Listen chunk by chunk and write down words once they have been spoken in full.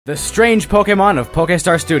The strange Pokemon of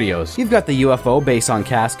Pokestar Studios. You've got the UFO based on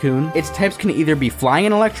Cascoon. Its types can either be flying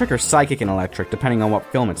and electric or psychic and electric, depending on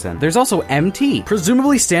what film it's in. There's also MT,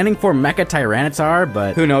 presumably standing for Mecha Tyranitar,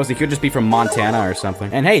 but who knows, it could just be from Montana or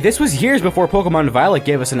something. And hey, this was years before Pokemon Violet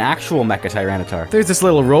gave us an actual Mecha Tyranitar. There's this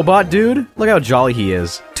little robot dude. Look how jolly he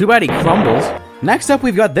is. Too bad he crumbles. Next up,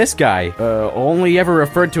 we've got this guy, only ever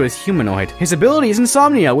referred to as humanoid. His ability is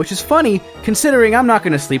insomnia, which is funny, considering I'm not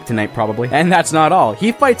gonna sleep tonight, probably. And that's not all.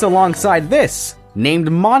 He fights alongside this,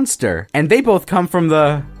 named Monster. And they both come from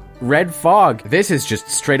the Red Fog. This is just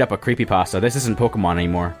straight up a creepypasta. This isn't Pokemon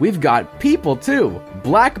anymore. We've got people, too.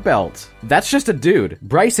 Black Belt. That's just a dude.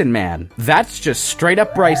 Bryson Man. That's just straight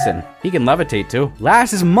up Bryson. He can levitate, too.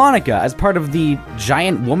 Last is Monica, as part of the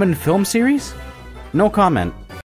Giant Woman film series? No comment.